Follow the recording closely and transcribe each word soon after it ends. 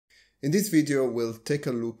In this video, we'll take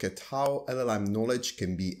a look at how LLM knowledge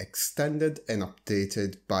can be extended and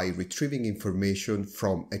updated by retrieving information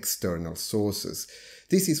from external sources.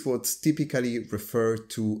 This is what's typically referred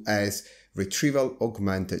to as Retrieval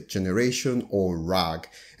Augmented Generation or RAG,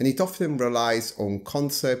 and it often relies on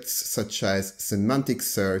concepts such as semantic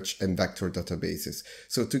search and vector databases.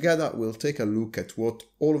 So together we'll take a look at what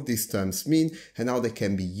all of these terms mean and how they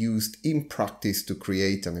can be used in practice to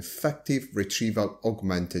create an effective Retrieval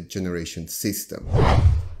Augmented Generation system.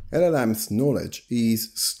 LLM's knowledge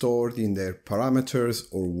is stored in their parameters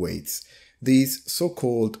or weights. This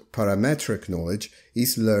so-called parametric knowledge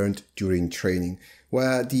is learned during training,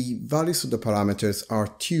 where the values of the parameters are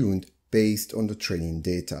tuned based on the training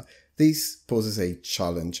data. This poses a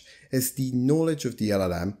challenge, as the knowledge of the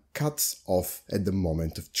LLM cuts off at the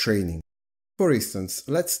moment of training. For instance,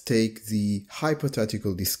 let's take the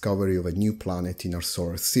hypothetical discovery of a new planet in our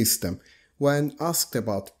solar system. When asked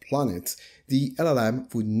about planets, the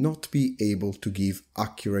LLM would not be able to give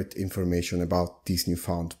accurate information about this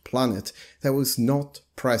newfound planet that was not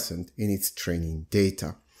present in its training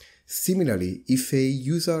data. Similarly, if a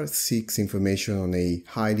user seeks information on a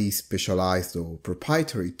highly specialized or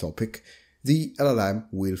proprietary topic, the LLM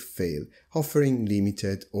will fail, offering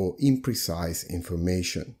limited or imprecise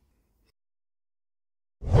information.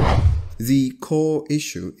 The core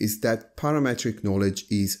issue is that parametric knowledge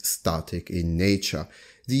is static in nature.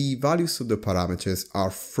 The values of the parameters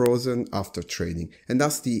are frozen after training, and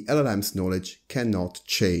thus the LLM's knowledge cannot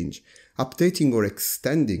change. Updating or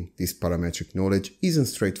extending this parametric knowledge isn't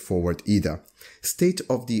straightforward either.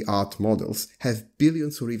 State-of-the-art models have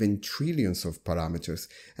billions or even trillions of parameters,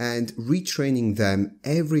 and retraining them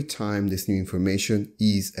every time this new information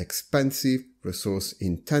is expensive,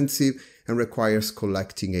 resource-intensive, and requires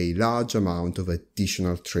collecting a large amount of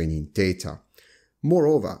additional training data.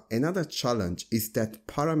 Moreover, another challenge is that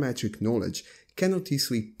parametric knowledge cannot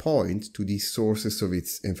easily point to the sources of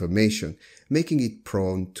its information, making it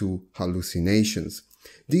prone to hallucinations.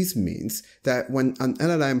 This means that when an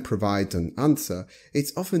LLM provides an answer,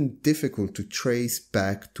 it's often difficult to trace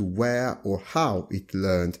back to where or how it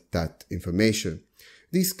learned that information.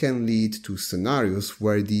 This can lead to scenarios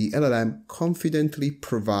where the LLM confidently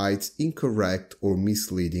provides incorrect or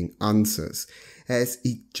misleading answers, as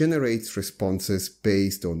it generates responses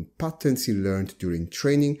based on patterns it learned during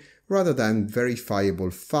training rather than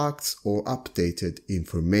verifiable facts or updated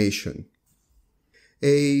information.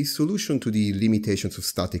 A solution to the limitations of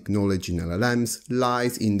static knowledge in LLMs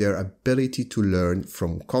lies in their ability to learn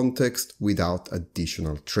from context without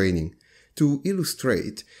additional training. To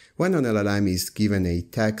illustrate, when an LLM is given a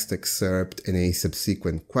text excerpt and a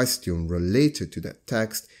subsequent question related to that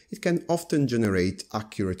text, it can often generate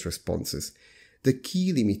accurate responses. The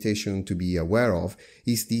key limitation to be aware of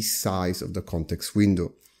is the size of the context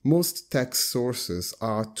window. Most text sources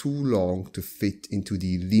are too long to fit into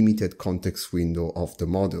the limited context window of the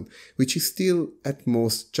model, which is still at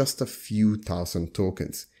most just a few thousand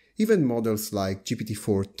tokens. Even models like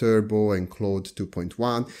GPT-4 Turbo and Claude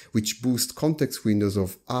 2.1, which boost context windows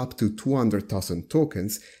of up to 200,000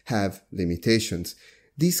 tokens, have limitations.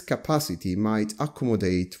 This capacity might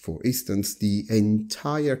accommodate, for instance, the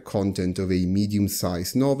entire content of a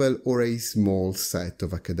medium-sized novel or a small set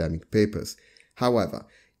of academic papers. However,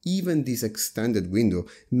 even this extended window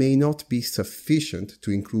may not be sufficient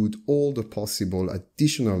to include all the possible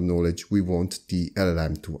additional knowledge we want the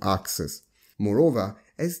LLM to access. Moreover,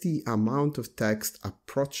 as the amount of text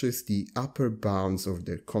approaches the upper bounds of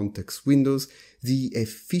their context windows, the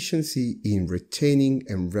efficiency in retaining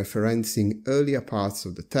and referencing earlier parts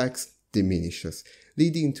of the text diminishes,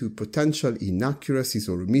 leading to potential inaccuracies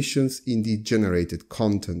or omissions in the generated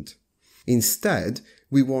content. Instead,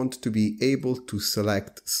 we want to be able to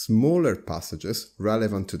select smaller passages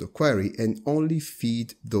relevant to the query and only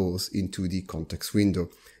feed those into the context window.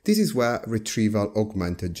 This is where Retrieval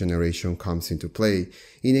Augmented Generation comes into play.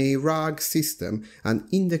 In a RAG system, an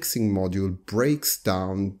indexing module breaks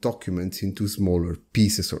down documents into smaller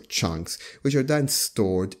pieces or chunks, which are then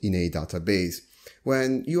stored in a database.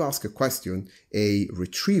 When you ask a question, a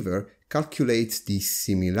retriever calculates the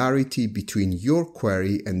similarity between your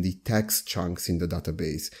query and the text chunks in the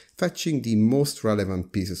database, fetching the most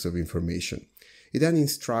relevant pieces of information. It then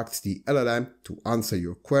instructs the LLM to answer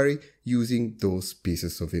your query using those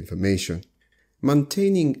pieces of information.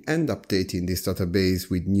 Maintaining and updating this database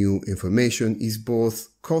with new information is both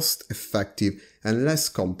cost-effective and less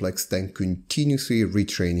complex than continuously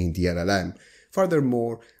retraining the LLM.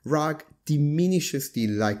 Furthermore, RAG diminishes the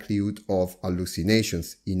likelihood of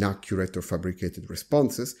hallucinations, inaccurate or fabricated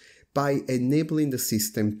responses, by enabling the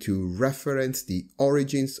system to reference the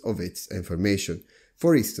origins of its information.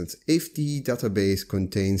 For instance, if the database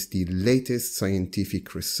contains the latest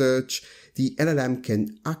scientific research, the LLM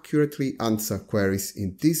can accurately answer queries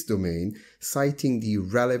in this domain, citing the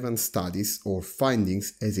relevant studies or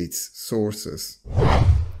findings as its sources.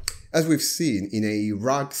 As we've seen, in a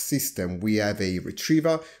RAG system, we have a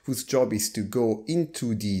retriever whose job is to go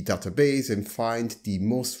into the database and find the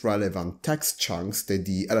most relevant text chunks that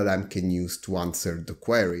the LLM can use to answer the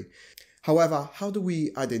query. However, how do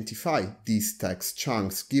we identify these text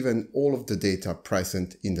chunks given all of the data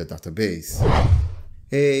present in the database?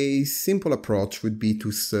 A simple approach would be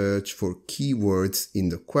to search for keywords in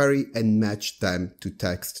the query and match them to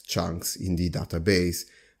text chunks in the database.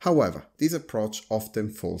 However, this approach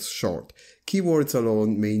often falls short. Keywords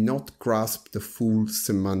alone may not grasp the full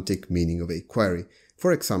semantic meaning of a query.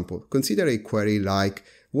 For example, consider a query like,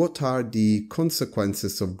 what are the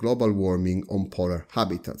consequences of global warming on polar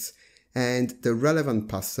habitats? And the relevant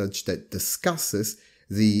passage that discusses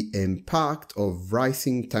the impact of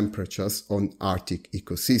rising temperatures on Arctic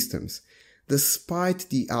ecosystems. Despite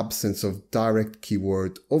the absence of direct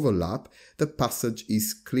keyword overlap, the passage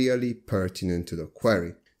is clearly pertinent to the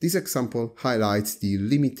query. This example highlights the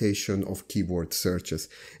limitation of keyword searches,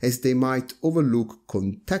 as they might overlook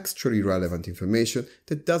contextually relevant information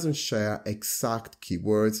that doesn't share exact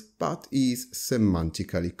keywords but is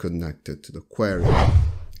semantically connected to the query.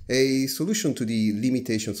 A solution to the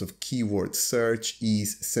limitations of keyword search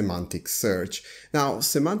is semantic search. Now,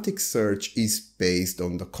 semantic search is based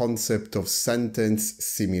on the concept of sentence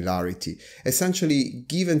similarity. Essentially,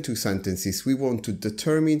 given two sentences, we want to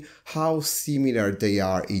determine how similar they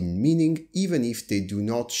are in meaning, even if they do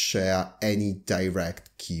not share any direct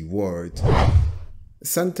keyword.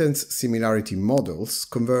 Sentence similarity models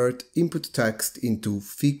convert input text into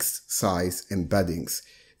fixed size embeddings.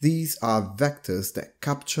 These are vectors that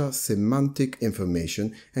capture semantic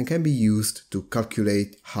information and can be used to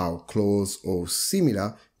calculate how close or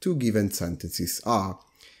similar two given sentences are.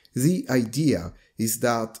 The idea is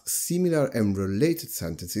that similar and related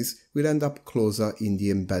sentences will end up closer in the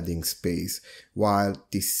embedding space, while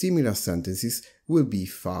dissimilar sentences will be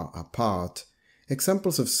far apart.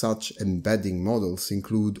 Examples of such embedding models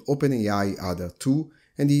include OpenAI Ada 2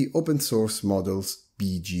 and the open source models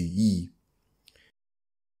BGE.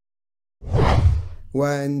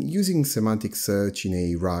 When using semantic search in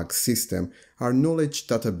a RAG system, our knowledge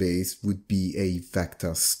database would be a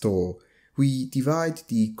vector store. We divide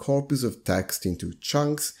the corpus of text into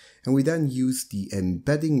chunks, and we then use the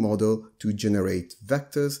embedding model to generate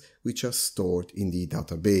vectors which are stored in the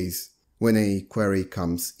database. When a query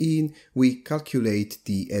comes in, we calculate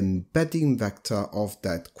the embedding vector of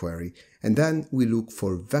that query, and then we look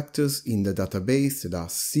for vectors in the database that are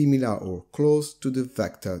similar or close to the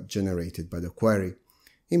vector generated by the query.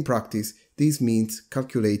 In practice, this means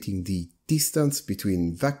calculating the distance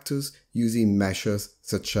between vectors using measures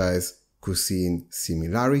such as cosine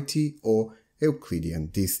similarity or Euclidean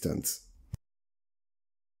distance.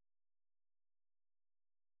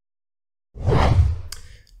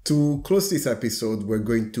 To close this episode, we're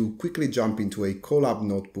going to quickly jump into a Colab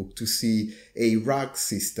notebook to see a RAG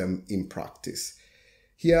system in practice.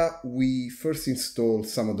 Here, we first install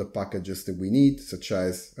some of the packages that we need, such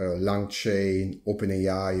as Langchain,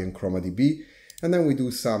 OpenAI, and ChromaDB, and then we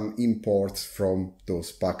do some imports from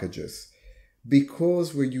those packages.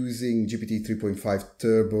 Because we're using GPT 3.5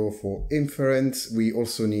 Turbo for inference, we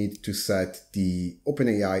also need to set the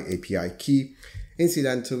OpenAI API key.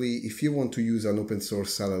 Incidentally, if you want to use an open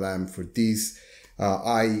source LLM for this,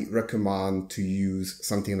 I recommend to use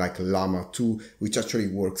something like Llama 2, which actually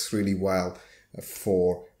works really well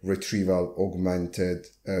for Retrieval Augmented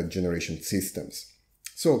Generation systems.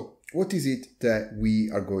 So, what is it that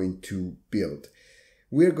we are going to build?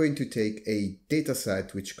 We're going to take a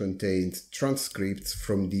dataset which contains transcripts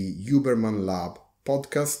from the Huberman Lab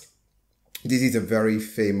Podcast. This is a very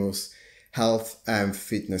famous health and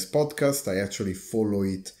fitness podcast. I actually follow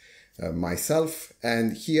it myself.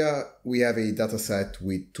 And here we have a dataset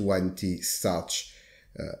with 20 such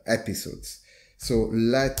episodes. So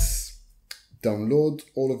let's download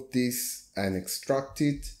all of this and extract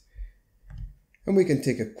it. And we can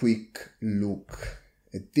take a quick look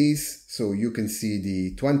at this. So you can see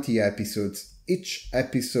the 20 episodes. Each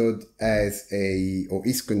episode has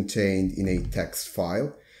is contained in a text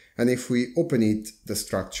file. And if we open it, the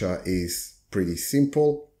structure is pretty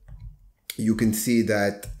simple. You can see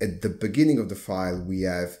that at the beginning of the file, we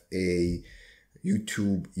have a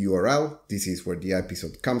YouTube URL. This is where the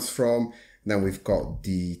episode comes from. Then we've got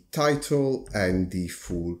the title and the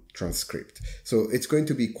full transcript. So it's going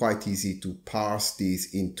to be quite easy to parse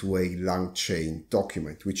this into a Langchain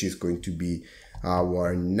document, which is going to be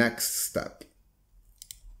our next step.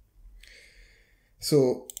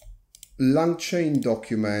 So Langchain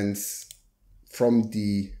documents, from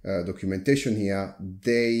the documentation here,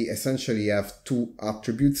 they essentially have two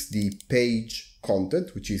attributes: the page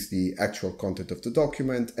content, which is the actual content of the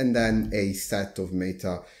document, and then a set of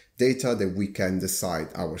metadata that we can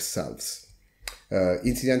decide ourselves.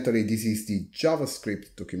 Incidentally, this is the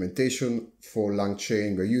JavaScript documentation for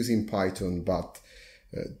Langchain. We're using Python, but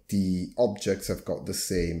the objects have got the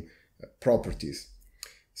same properties.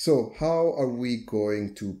 So how are we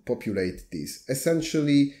going to populate this?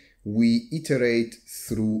 Essentially, we iterate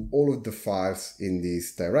through all of the files in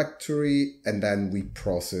this directory, and then we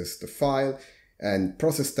process the file, and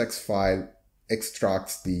process text file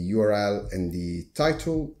extracts the URL and the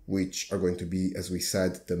title, which are going to be, as we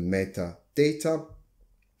said, the metadata.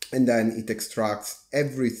 And then it extracts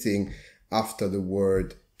everything after the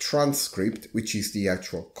word transcript, which is the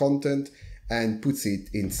actual content, and puts it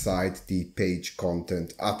inside the page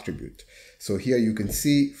content attribute. So here you can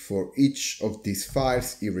see for each of these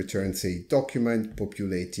files, it returns a document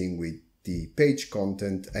populating with the page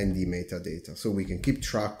content and the metadata. So we can keep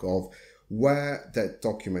track of where that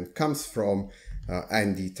document comes from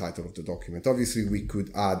and the title of the document. Obviously, we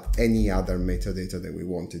could add any other metadata that we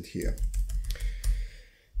wanted here.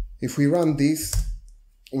 If we run this,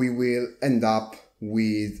 we will end up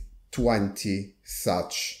with 20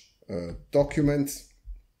 such documents.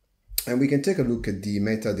 And we can take a look at the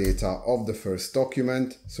metadata of the first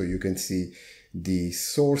document. So you can see the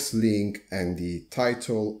source link and the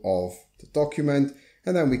title of the document.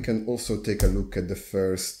 And then we can also take a look at the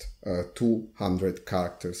first 200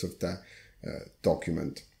 characters of the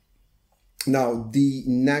document. Now, the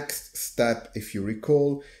next step, if you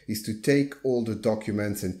recall, is to take all the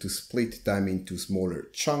documents and to split them into smaller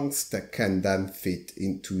chunks that can then fit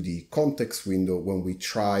into the context window when we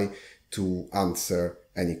try to answer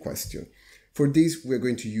any question. For this, we're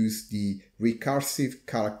going to use the recursive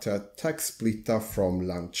character text splitter from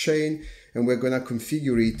Langchain, and we're going to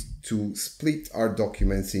configure it to split our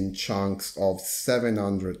documents in chunks of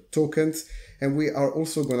 700 tokens. And we are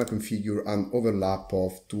also going to configure an overlap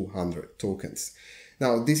of 200 tokens.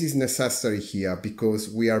 Now, this is necessary here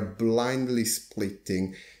because we are blindly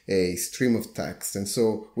splitting a stream of text. And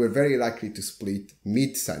so we're very likely to split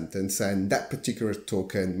mid-sentence, and that particular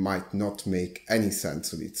token might not make any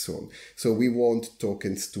sense on its own. So we want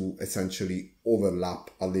tokens to essentially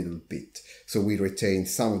overlap a little bit, so we retain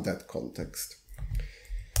some of that context.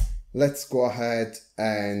 Let's go ahead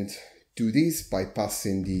and do this by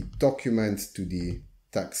passing the documents to the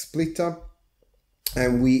text splitter,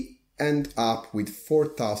 and we end up with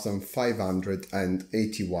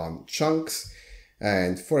 4,581 chunks.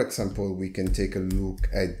 And for example, we can take a look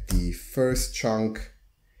at the first chunk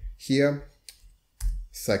here,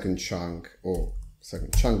 second chunk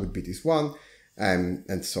would be this one,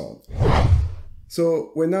 and so on.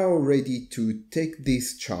 So we're now ready to take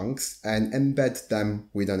these chunks and embed them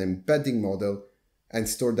with an embedding model and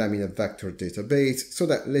store them in a vector database so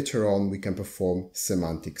that later on we can perform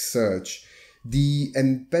semantic search. The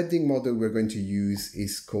embedding model we're going to use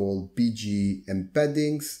is called BGE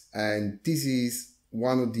Embeddings, and this is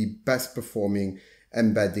one of the best performing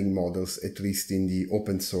embedding models, at least in the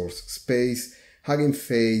open source space. Hugging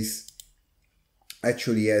Face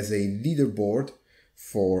actually has a leaderboard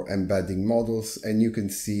for embedding models, and you can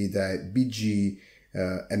see that BGE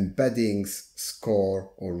Embeddings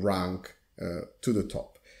score or rank to the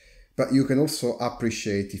top. But you can also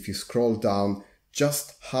appreciate, if you scroll down,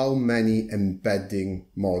 just how many embedding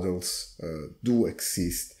models do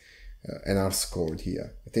exist and are scored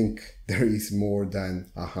here. I think there is more than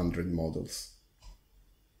 100 models.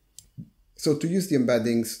 So to use the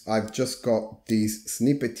embeddings, I've just got this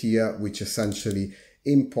snippet here, which essentially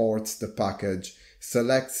imports the package,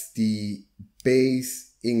 selects the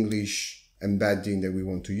base English embedding that we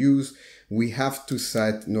want to use. We have to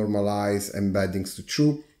set normalize embeddings to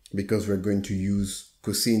true because we're going to use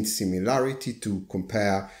cosine similarity to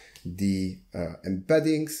compare the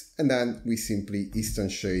embeddings, and then we simply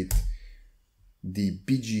instantiate the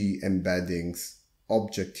BGE embeddings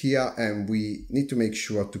object here, and we need to make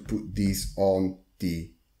sure to put this on the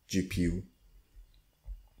GPU.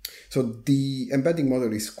 So the embedding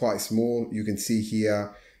model is quite small. You can see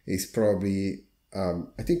here is probably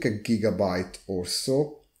I think a gigabyte or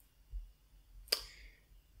so.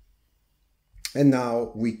 And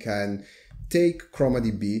now we can take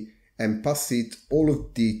ChromaDB and pass it all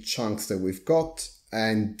of the chunks that we've got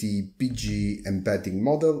and the BGE embedding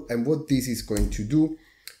model. And what this is going to do,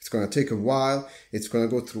 it's going to take a while. It's going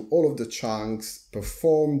to go through all of the chunks,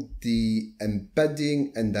 perform the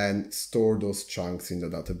embedding, and then store those chunks in the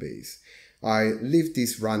database. I leave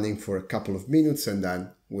this running for a couple of minutes and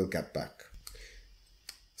then we'll get back.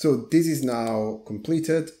 So this is now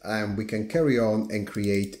completed and we can carry on and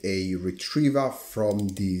create a retriever from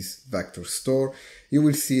this vector store. You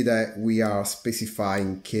will see that we are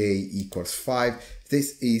specifying k equals 5.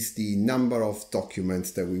 This is the number of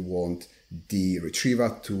documents that we want the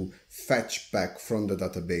retriever to fetch back from the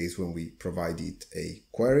database when we provide it a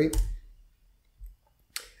query.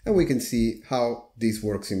 And we can see how this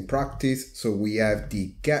works in practice. So we have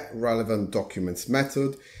the getRelevantDocuments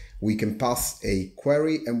method. We can pass a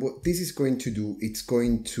query, and what this is going to do, it's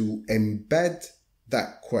going to embed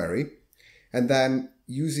that query, and then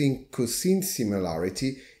using cosine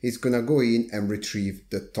similarity, it's going to go in and retrieve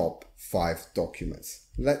the top 5 documents.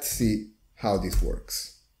 Let's see how this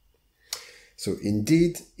works. So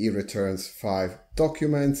indeed, it returns 5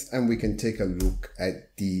 documents, and we can take a look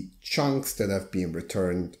at the chunks that have been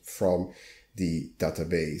returned from the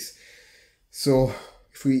database. So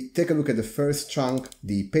if we take a look at the first chunk,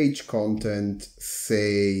 the page content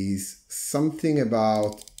says something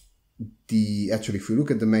about actually, if we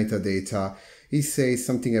look at the metadata, it says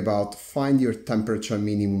something about find your temperature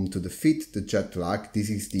minimum to defeat the jet lag. This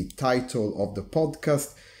is the title of the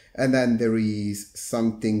podcast. And then there is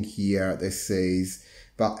something here that says,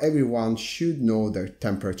 but everyone should know their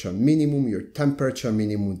temperature minimum. Your temperature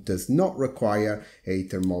minimum does not require a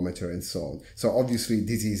thermometer and so on. So obviously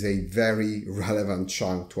this is a very relevant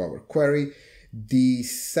chunk to our query. The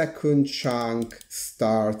second chunk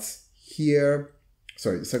starts here.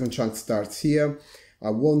 The second chunk starts here.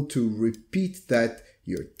 I want to repeat that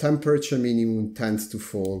your temperature minimum tends to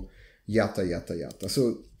fall, yada, yada, yada.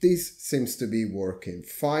 So this seems to be working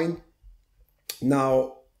fine.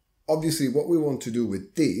 Now, obviously, what we want to do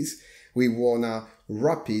with this, we want to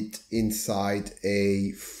wrap it inside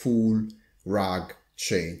a full RAG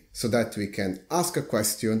chain so that we can ask a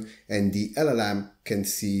question and the LLM can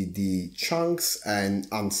see the chunks and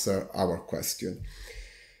answer our question.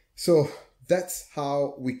 So that's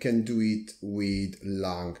how we can do it with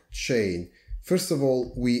Langchain. First of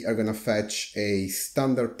all, we are going to fetch a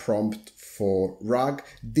standard prompt for RAG.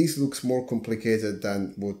 This looks more complicated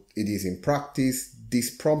than what it is in practice.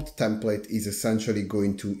 This prompt template is essentially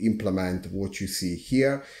going to implement what you see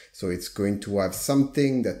here. So it's going to have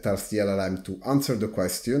something that tells the LLM to answer the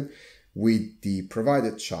question with the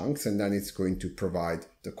provided chunks, and then it's going to provide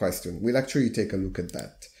the question. We'll actually take a look at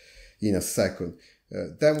that in a second.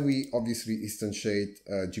 Then we obviously instantiate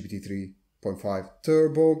GPT 3.5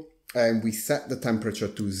 Turbo, and we set the temperature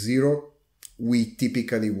to 0. We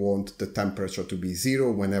typically want the temperature to be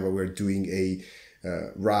 0 whenever we're doing a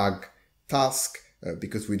RAG task,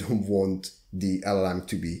 because we don't want the LLM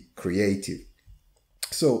to be creative.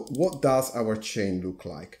 So what does our chain look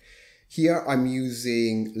like? Here I'm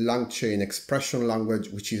using Langchain expression language,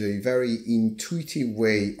 which is a very intuitive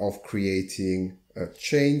way of creating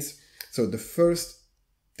chains. So the first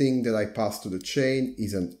thing that I pass to the chain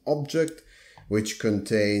is an object which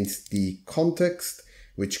contains the context,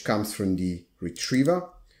 which comes from the retriever.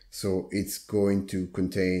 So it's going to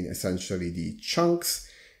contain essentially the chunks,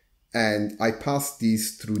 and I pass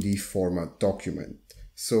this through the format document.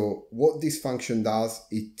 So what this function does,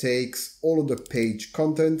 it takes all of the page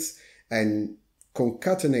contents and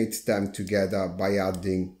concatenates them together by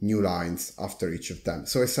adding new lines after each of them.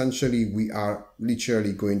 So essentially we are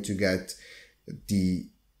literally going to get the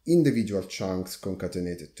individual chunks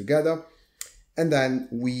concatenated together. And then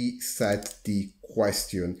we set the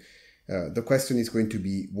question. The question is going to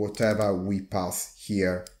be whatever we pass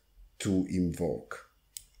here to invoke.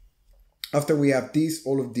 After we have this,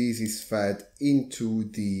 all of this is fed into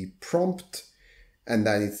the prompt, and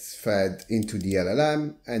then it's fed into the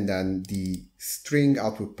LLM, and then the string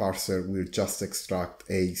output parser will just extract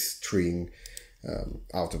a string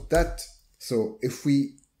out of that. So if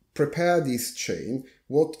we prepare this chain,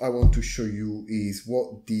 what I want to show you is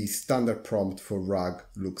what the standard prompt for RAG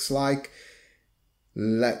looks like.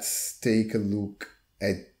 Let's take a look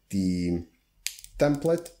at the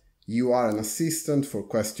template. You are an assistant for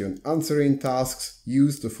question answering tasks.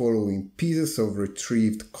 Use the following pieces of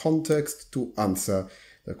retrieved context to answer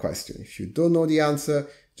the question. If you don't know the answer,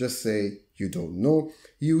 just say you don't know.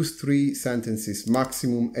 Use 3 sentences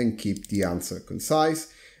maximum and keep the answer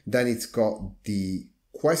concise. Then it's got the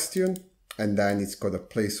question, and then it's got a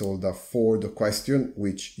placeholder for the question,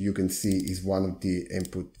 which you can see is one of the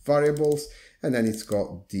input variables. And then it's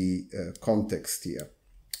got the context here,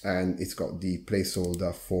 and it's got the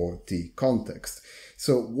placeholder for the context.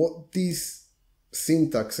 So what this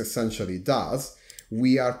syntax essentially does,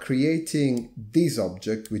 we are creating this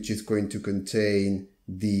object, which is going to contain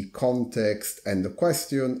the context and the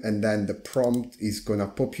question, and then the prompt is going to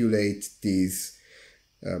populate this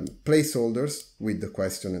placeholders with the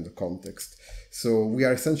question and the context. So we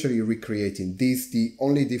are essentially recreating this. The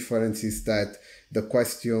only difference is that the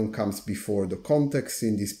question comes before the context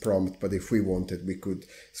in this prompt, but if we wanted, we could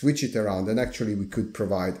switch it around, and actually we could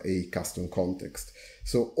provide a custom context.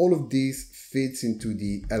 So all of this fits into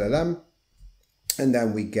the LLM, and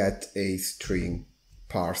then we get a string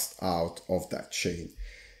parsed out of that chain.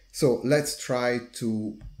 So let's try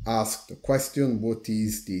to ask the question, what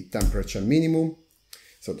is the temperature minimum?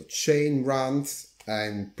 So the chain runs,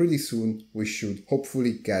 and pretty soon we should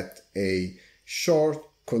hopefully get a short,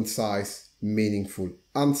 concise, meaningful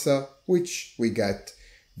answer, which we get.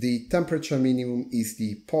 The temperature minimum is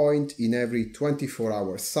the point in every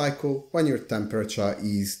 24-hour cycle when your temperature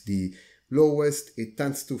is the lowest. It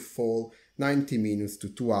tends to fall 90 minutes to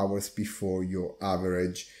 2 hours before your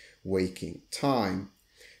average waking time.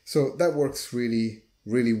 So that works really,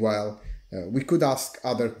 really well. We could ask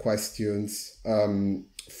other questions.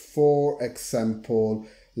 For example,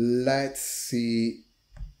 let's see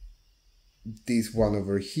this one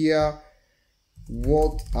over here.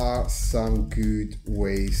 What are some good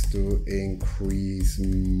ways to increase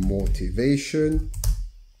motivation?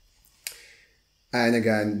 And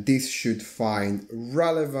again, this should find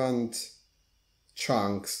relevant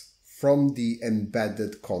chunks from the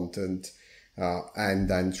embedded content and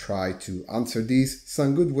then try to answer these.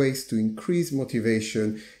 Some good ways to increase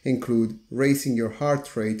motivation include raising your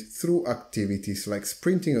heart rate through activities like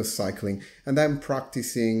sprinting or cycling, and then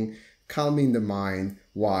practicing calming the mind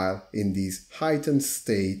while in this heightened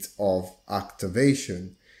state of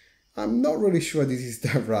activation. I'm not really sure this is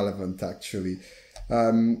that relevant actually.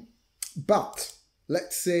 But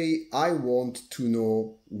let's say I want to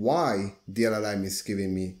know why the LLM is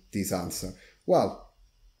giving me this answer. Well,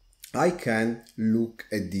 I can look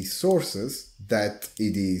at the sources that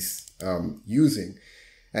it is using.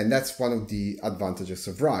 And that's one of the advantages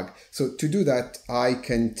of RAG. So to do that, I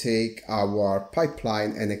can take our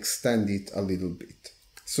pipeline and extend it a little bit.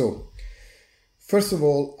 So first of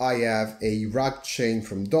all, I have a RAG chain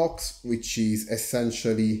from docs, which is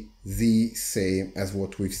essentially the same as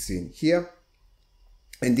what we've seen here.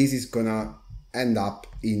 And this is gonna end up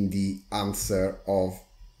in the answer of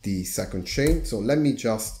the second chain. So let me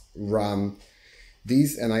just run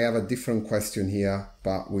these, and I have a different question here,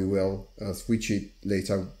 but we will switch it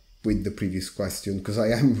later with the previous question because I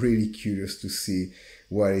am really curious to see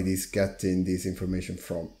where it is getting this information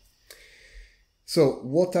from. So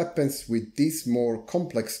what happens with this more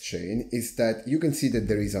complex chain is that you can see that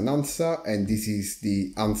there is an answer, and this is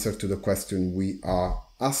the answer to the question we are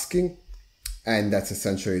asking. And that's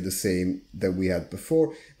essentially the same that we had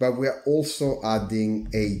before, but we are also adding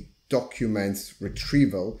a documents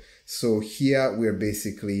retrieval. So here we're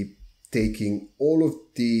basically taking all of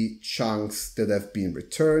the chunks that have been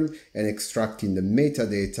returned and extracting the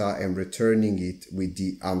metadata and returning it with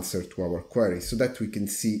the answer to our query so that we can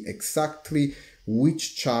see exactly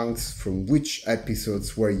which chunks from which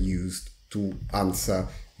episodes were used to answer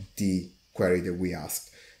the query that we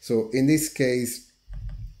asked. So in this case,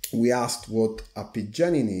 we asked what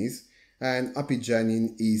apigenin is, and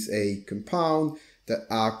apigenin is a compound that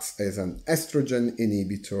acts as an estrogen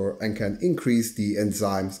inhibitor and can increase the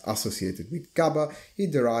enzymes associated with GABA.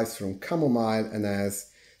 It derives from chamomile and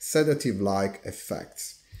has sedative-like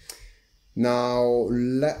effects. Now,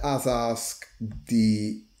 let us ask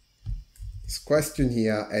the question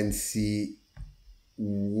here and see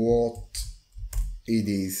what it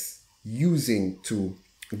is using to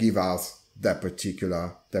give us that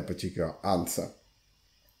particular answer.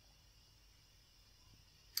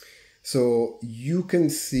 So you can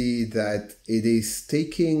see that it is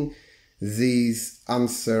taking this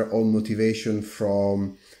answer on motivation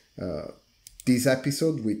from this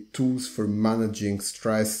episode with tools for managing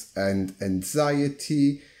stress and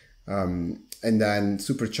anxiety, and then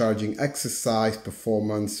supercharging exercise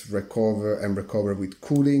performance, recover with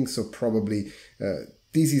cooling. So probably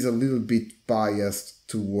this is a little bit biased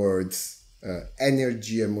towards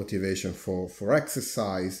energy and motivation for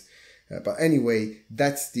exercise. But anyway,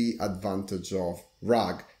 that's the advantage of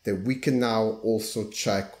RAG, that we can now also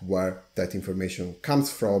check where that information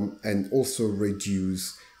comes from and also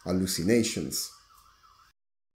reduce hallucinations.